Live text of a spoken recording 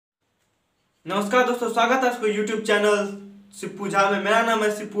नमस्कार दोस्तों, स्वागत है आपको YouTube चैनल सिपू झा में। मेरा नाम है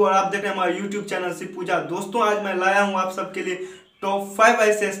सिपू और आप देख रहे हैं हमारा YouTube चैनल सिपू झा। दोस्तों, आज मैं लाया हूं आप सबके लिए टॉप 5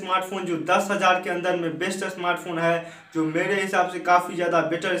 ऐसे स्मार्टफोन जो 10,000 के अंदर में बेस्ट स्मार्टफोन है, जो मेरे हिसाब से काफ़ी ज़्यादा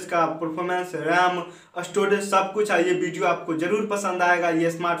बेटर इसका परफॉर्मेंस, रैम, स्टोरेज सब कुछ है। ये वीडियो आपको ज़रूर पसंद आएगा,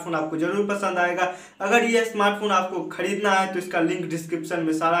 ये स्मार्टफोन आपको ज़रूर पसंद आएगा। अगर ये स्मार्टफोन आपको खरीदना है तो इसका लिंक डिस्क्रिप्शन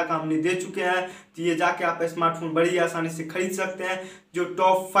में सारा काम नहीं दे चुके हैं, तो ये जाके आप स्मार्टफोन बड़ी आसानी से खरीद सकते हैं। जो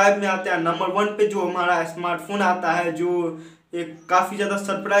टॉप 5 में आते हैं, नंबर 1 पे जो हमारा स्मार्टफोन आता है, जो एक काफ़ी ज़्यादा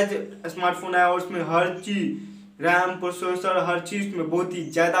सरप्राइज स्मार्टफोन है और उसमें हर चीज़, रैम, प्रोसेसर, हर चीज में बहुत ही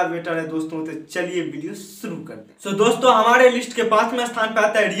ज्यादा बेटर है दोस्तों। तो चलिए वीडियो शुरू करते हैं। सो दोस्तों, हमारे लिस्ट के 5वें स्थान पे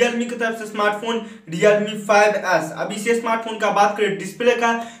आता है रियलमी की तरफ से स्मार्टफोन Realme 5S। अब इसी स्मार्टफोन का बात करें डिस्प्ले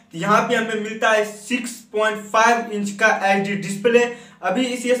का, तो यहाँ पे हमें मिलता है 6.5 इंच का HD डिस्प्ले। अभी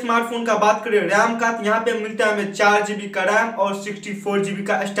इसी स्मार्टफोन का बात करें रैम का, तो यहाँ पे मिलता है हमें 4 GB का रैम और 64 GB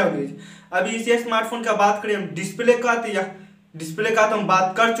का स्टोरेज। अभी इसी स्मार्टफोन का बात करें हम डिस्प्ले का, तो डिस्प्ले का तो हम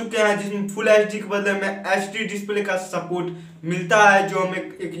बात कर चुके हैं, जिसमें फुल HD के बदले में HD डिस्प्ले का सपोर्ट मिलता है। जो हमें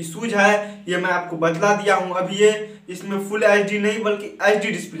एक इशूज है ये मैं आपको बतला दिया हूं। अभी ये इसमें फुल HD नहीं बल्कि HD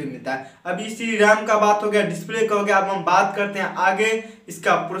डिस्प्ले मिलता है। अभी इसी रैम का बात हो गया, डिस्प्ले का हो गया। अब हम बात करते हैं आगे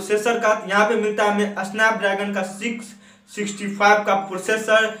इसका प्रोसेसर का। यहाँ पे मिलता है हमें स्नैपड्रैगन का 665 का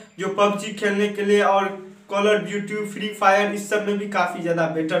प्रोसेसर, जो PUBG खेलने के लिए और call of duty, free fire, इस सब में भी काफ़ी ज़्यादा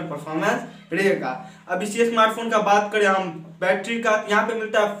बेटर परफॉर्मेंस रहेगा। अब इसी स्मार्टफोन का बात करें हम बैटरी का, यहाँ पे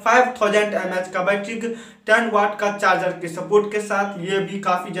मिलता है 5000 mAh का बैटरी, 10 वाट का चार्जर के सपोर्ट के साथ। ये भी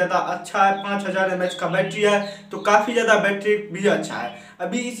काफ़ी ज़्यादा अच्छा है। 5000 mAh का बैटरी है तो काफ़ी ज़्यादा बैटरी भी अच्छा है।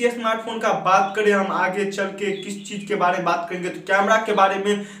 अभी इसी स्मार्टफोन का बात करें हम आगे चल के किस चीज़ के बारे में बात करेंगे, तो कैमरा के बारे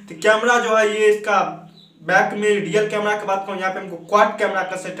में। तो कैमरा जो है ये इसका बैक में रियल कैमरा की बात करूँ, यहाँ पे हमको क्वाड कैमरा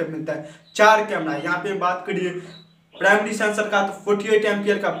का सेटअप मिलता है। 4 कैमरा। यहाँ पे बात करिए प्राइमरी सेंसर का, तो 48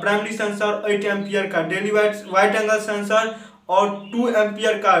 एम्पियर का प्राइमरी सेंसर, 8 एम्पियर का डेली वाइड एंगल सेंसर और 2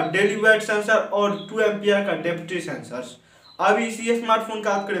 एम्पियर का डेली वाइड सेंसर और 2 एम्पियर का डेप्थ सेंसर। अभी इसी स्मार्टफोन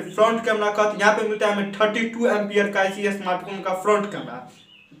का बात करें फ्रंट कैमरा का, तो यहाँ पे मिलता है हमें 32 एम्पियर का इसी स्मार्टफोन का फ्रंट कैमरा,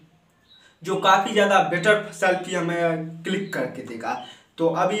 जो काफ़ी ज़्यादा बेटर सेल्फी हमें क्लिक करके देगा। तो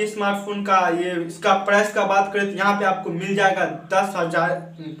अभी स्मार्टफोन का ये इसका प्राइस का बात करें तो यहाँ पे आपको मिल जाएगा 10,000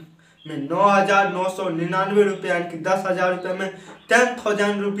 में 9,999 रुपये, यानी कि 10,000 रुपये में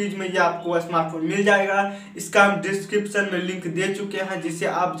 10,000 रुपीज़ में ये आपको स्मार्टफोन मिल जाएगा। इसका हम डिस्क्रिप्शन में लिंक दे चुके हैं, जिसे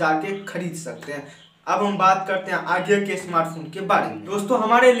आप जाके खरीद सकते हैं। अब हम बात करते हैं आगे के स्मार्टफोन के बारे में। दोस्तों,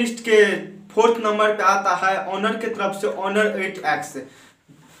 हमारे लिस्ट के 4th नंबर पे आता है ऑनर की तरफ से ऑनर 8X।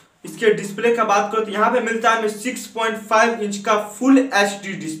 इसके डिस्प्ले का बात करो तो यहाँ पे मिलता है हमें 6.5 इंच का फुल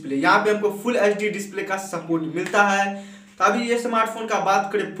HD डिस्प्ले। यहाँ पे हमको फुल HD डिस्प्ले का सपोर्ट मिलता है। तो अभी ये स्मार्टफोन का बात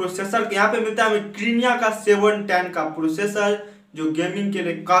करें प्रोसेसर के, यहाँ पे मिलता है हमें क्रीनिया का 710 का प्रोसेसर, जो गेमिंग के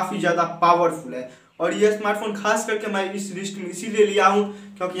लिए काफ़ी ज़्यादा पावरफुल है। और ये स्मार्टफोन खास करके मैं इस लिस्ट में इसीलिए लिया हूँ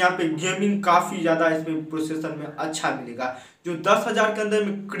क्योंकि यहाँ पे गेमिंग काफ़ी ज़्यादा इसमें प्रोसेसर में अच्छा मिलेगा। जो 10,000 के अंदर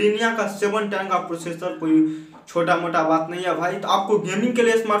में क्रीनिया का 710 का प्रोसेसर कोई छोटा मोटा बात नहीं है भाई। तो आपको गेमिंग के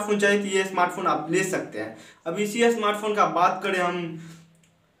लिए स्मार्टफोन चाहिए तो ये स्मार्टफोन आप ले सकते हैं। अब इसी स्मार्टफोन का बात करें हम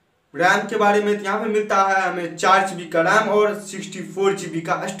रैम के बारे में, तो यहाँ पे मिलता है हमें 4 GB का रैम और 64 GB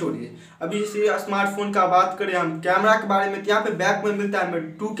का स्टोरेज। अभी इसी स्मार्टफोन का बात करें हम कैमरा के बारे में, तो यहाँ पे बैक में मिलता है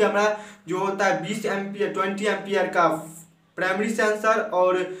हमें 2 कैमरा, जो होता है 20 एम्पियर का प्राइमरी सेंसर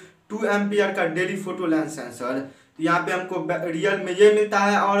और 2 एम्पियर का डेली फोटो लेंस सेंसर। तो यहाँ पे हमको रियल में ये मिलता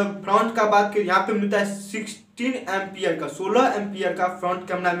है। और फ्रंट का बात करें, यहाँ पे मिलता है 16 एम्पियर का फ्रंट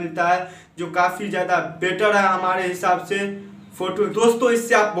कैमरा मिलता है, जो काफ़ी ज़्यादा बेटर है हमारे हिसाब से फोटो। दोस्तों,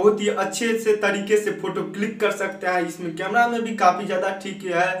 इससे आप बहुत ही अच्छे से तरीके से फोटो क्लिक कर सकते हैं। इसमें कैमरा में भी काफ़ी ज़्यादा ठीक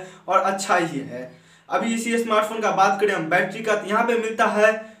है और अच्छा ही है। अभी इसी स्मार्टफोन का बात करें हम बैटरी का, तो यहाँ पे मिलता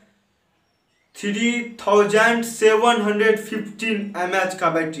है 3715 mAh का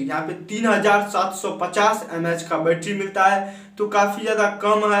बैटरी। यहाँ पे 3750 mAh का बैटरी मिलता है, तो काफ़ी ज़्यादा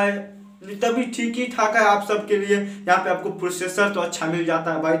कम है, तभी ठीक ही ठाक है आप सबके लिए। यहाँ पे आपको प्रोसेसर तो अच्छा मिल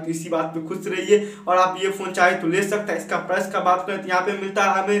जाता है भाई, तो इसी बात पे खुश रहिए और आप ये फ़ोन चाहे तो ले सकते हैं। इसका प्राइस का बात करें तो यहाँ पे मिलता है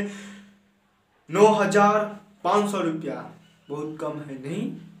हमें 9,500 रुपया। बहुत कम है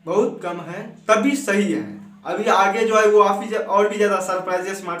नहीं, बहुत कम है, तभी सही है। अभी आगे जो है वो काफ़ी और भी ज़्यादा सरप्राइज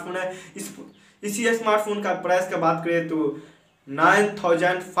स्मार्टफोन है। इसी स्मार्टफोन का प्राइस का बात करें तो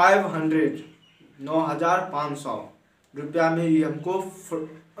 9,500 रुपया में ये हमको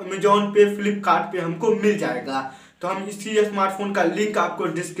अमेजोन पे, फ्लिपकार्ट पे हमको मिल जाएगा। तो हम इसी स्मार्टफोन का लिंक आपको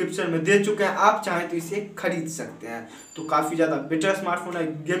डिस्क्रिप्शन में दे चुके हैं, आप चाहें तो इसे खरीद सकते हैं। तो काफ़ी ज़्यादा बेटर स्मार्टफोन है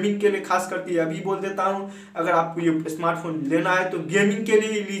गेमिंग के लिए, खास करके अभी बोल देता हूँ, अगर आपको ये स्मार्टफोन लेना है तो गेमिंग के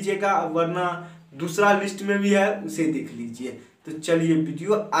लिए ही लीजिएगा, वरना दूसरा लिस्ट में भी है उसे देख लीजिए। तो तो चलिए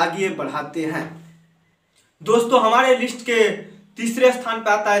वीडियो आगे बढ़ाते हैं। दोस्तों हमारे लिस्ट के तीसरे स्थान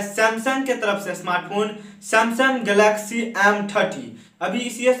पे आता है सैमसंग के तरफ से स्मार्टफोन सैमसंग गैलेक्सी M30। अभी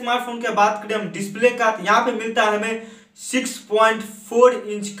इसी स्मार्टफोन के बात करें हम डिस्प्ले का, तो यहाँ पे मिलता है हमें 6.4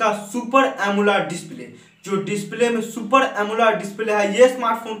 इंच का सुपर एमुलेट डिस्प्ले। जो डिस्प्ले में सुपर एमुलेट डिस्प्ले है, ये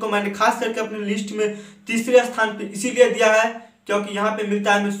स्मार्टफोन को मैंने खास करके अपनी लिस्ट में तीसरे स्थान पे इसीलिए दिया है क्योंकि यहाँ पे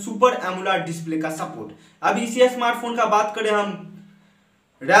मिलता है हमें सुपर एमुलेट डिस्प्ले का सपोर्ट। अभी इसी स्मार्टफोन का बात करें हम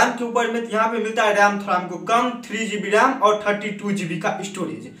रैम के ऊपर में, तो यहाँ पे मिलता है रैम थोड़ा हमको कम 3GB रैम और 32GB का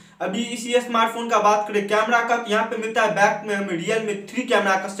स्टोरेज। अभी इसी स्मार्टफोन का बात करें कैमरा का, तो यहाँ पे मिलता है बैक में हमें Realme 3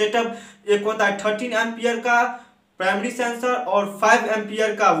 कैमरा का सेटअप। एक होता है 13 एम्पियर का प्राइमरी सेंसर और 5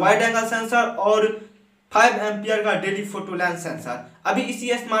 एम्पियर का वाइड एंगल सेंसर और 5 एम्पियर का डेली फोटो लेंस सेंसर। अभी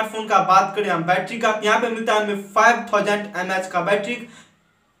इसी स्मार्टफोन का बात करें हम बैटरी का, यहाँ पे मिलता है हमें 5000 mAh का बैटरी,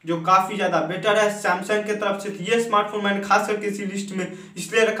 जो काफी ज्यादा बेटर है सैमसंग के तरफ से। तो ये स्मार्टफोन मैंने खास करके इसी लिस्ट में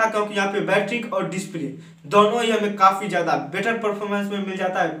इसलिए रखा क्योंकि यहाँ पे बैटरी और डिस्प्ले दोनों ही हमें काफी ज्यादा बेटर परफॉर्मेंस में मिल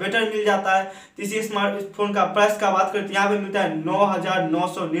जाता है, बेटर मिल जाता है। तो इसी स्मार्टफोन का प्राइस का बात करें तो यहाँ पे मिलता है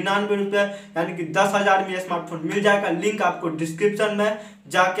 9,999 रुपये, यानी कि 10,000 में स्मार्टफोन मिल जाएगा। लिंक आपको डिस्क्रिप्शन में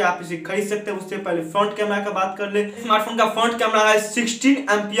जाके आप इसे खरीद सकते हैं। उससे पहले फ्रंट कैमरा का बात कर ले। स्मार्टफोन का फ्रंट कैमरा है 16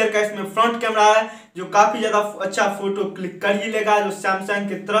 एम्पियर का, इसमें फ्रंट कैमरा है जो काफी ज्यादा अच्छा फोटो क्लिक कर ही लेगा, जो सैमसंग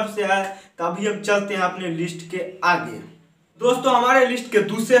की तरफ से है। तो अभी हम चलते हैं अपने लिस्ट के आगे। दोस्तों हमारे लिस्ट के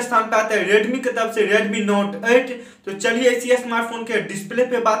दूसरे स्थान पे आता है रेडमी की तरफ से Redmi Note 8। तो चलिए इसी स्मार्टफोन के डिस्प्ले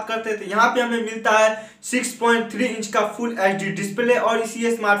पे बात करते हैं। तो यहाँ पे हमें मिलता है 6.3 इंच का फुल HD डिस्प्ले। और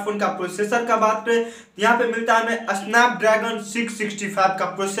इसी स्मार्टफोन का प्रोसेसर का बात करें तो यहाँ पे मिलता है हमें स्नैपड्रैगन 665 का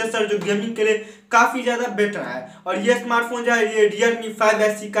प्रोसेसर, जो गेमिंग के लिए काफी ज्यादा बेटर है। और ये स्मार्टफोन जो है ये Realme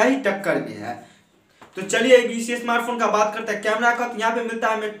 5SE का ही टक्कर में है। तो चलिए इसी स्मार्टफोन का बात करते हैं कैमरा का, तो यहाँ पे मिलता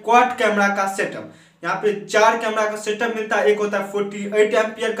है हमें क्वाड कैमरा का सेटअप। यहाँ पे 4 कैमरा का सेटअप मिलता है। एक होता है 48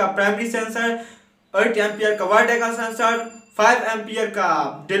 एम्पियर का प्राइमरी सेंसर, 8 एम्पियर का वाइड एंगल सेंसर, 5 एम्पियर का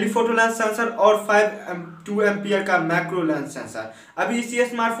टेलीफोटो लेंस सेंसर और 2 एम्पियर का मैक्रो लेंस सेंसर। अभी इसी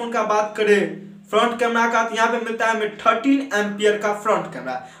स्मार्टफोन का बात करें फ्रंट कैमरा का, तो यहाँ पे मिलता है हमें 13 एम्पियर का फ्रंट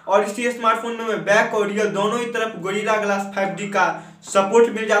कैमरा। और इसी स्मार्टफोन में हमें बैक और रियल दोनों ही तरफ गोरिल्ला ग्लास 5D का सपोर्ट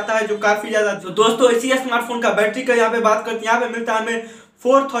मिल जाता है, जो काफी ज्यादा। तो दोस्तों इसी स्मार्टफोन का बैटरी का यहाँ पे बात करते हैं, यहाँ पे मिलता है हमें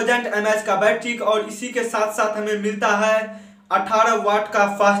 4000 mAh का बैटरी और इसी के साथ साथ हमें मिलता है 18 वाट का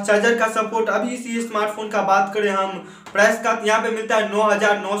फास्ट चार्जर का सपोर्ट। अभी इसी स्मार्टफोन का बात करें हम प्राइस का, तो यहाँ पे मिलता है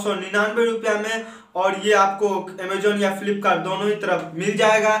 9,999 रुपये में। और ये आपको अमेजोन या फ्लिपकार्ट दोनों ही तरफ मिल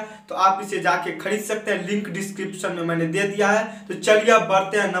जाएगा, तो आप इसे जाके खरीद सकते हैं। लिंक डिस्क्रिप्शन में मैंने दे दिया है। तो चलिए अब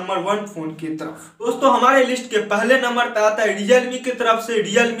बढ़ते हैं नंबर 1 फोन की तरफ। दोस्तों हमारे लिस्ट के पहले नंबर पे आता है Realme की तरफ से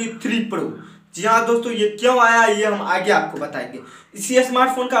Realme 3 Pro। जी हाँ दोस्तों, ये क्यों आया ये हम आगे आपको बताएंगे। इसी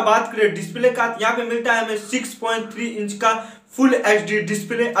स्मार्टफोन का बात करें डिस्प्ले का, तो यहाँ पे मिलता है हमें 6.3 इंच का फुल HD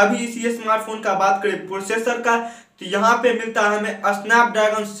डिस्प्ले। अभी इसी स्मार्टफोन का बात करें प्रोसेसर का, तो यहाँ पे मिलता है हमें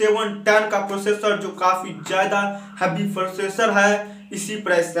स्नैपड्रैगन 710 का प्रोसेसर, जो काफी ज्यादा हैवी प्रोसेसर है इसी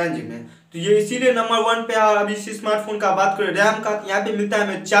प्राइस रेंज में। तो ये इसीलिए नंबर 1 पे है। अभी इसी स्मार्टफोन का बात करें रैम का, तो यहाँ पे मिलता है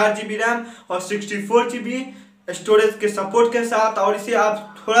हमें 4GB रैम और 64GB स्टोरेज के सपोर्ट के साथ। और इसे आप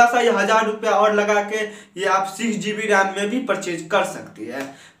थोड़ा सा ये 1000 रुपया और लगा के ये आप 6GB रैम में भी परचेज कर सकती है।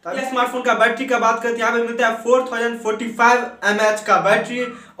 तो ये स्मार्टफोन का बैटरी का बात करते हैं, यहाँ पे मिलता है 4045 mAh का बैटरी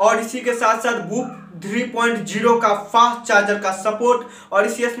और इसी के साथ साथ बूट 3.0 का फास्ट चार्जर का सपोर्ट। और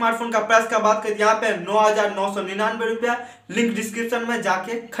इसी स्मार्टफोन का प्राइस का बात करते हैं, यहाँ पे 9,999 रुपया। लिंक डिस्क्रिप्शन में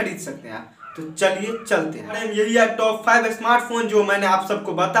जाके खरीद सकते हैं। तो चलिए चलते हैं। यही है टॉप 5 स्मार्टफोन जो मैंने आप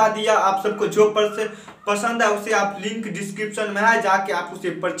सबको बता दिया। आप सबको जो पसंद है उसे आप लिंक डिस्क्रिप्शन में है, जाके आप उसे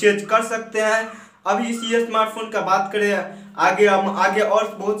परचेज कर सकते हैं। अभी इसी स्मार्टफोन का बात करें आगे, हम आगे और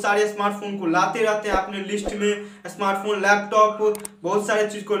बहुत सारे स्मार्टफोन को लाते रहते हैं अपने लिस्ट में। स्मार्टफोन, लैपटॉप, बहुत सारे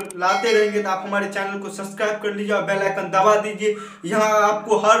चीज़ को लाते रहेंगे। तो आप हमारे चैनल को सब्सक्राइब कर लीजिए और बेल आइकन दबा दीजिए। यहाँ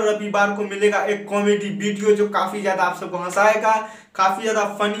आपको हर रविवार को मिलेगा एक कॉमेडी वीडियो, जो काफ़ी ज़्यादा आप सबको हंसाएगा। काफ़ी ज़्यादा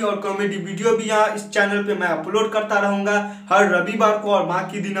फनी और कॉमेडी वीडियो भी यहाँ इस चैनल पे मैं अपलोड करता रहूँगा हर रविवार को। और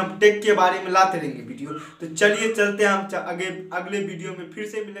बाकी दिन हम टेक के बारे में लाते रहेंगे वीडियो। तो चलिए चलते हैं हम अगले वीडियो में फिर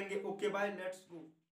से मिलेंगे। Okay bye, let's go.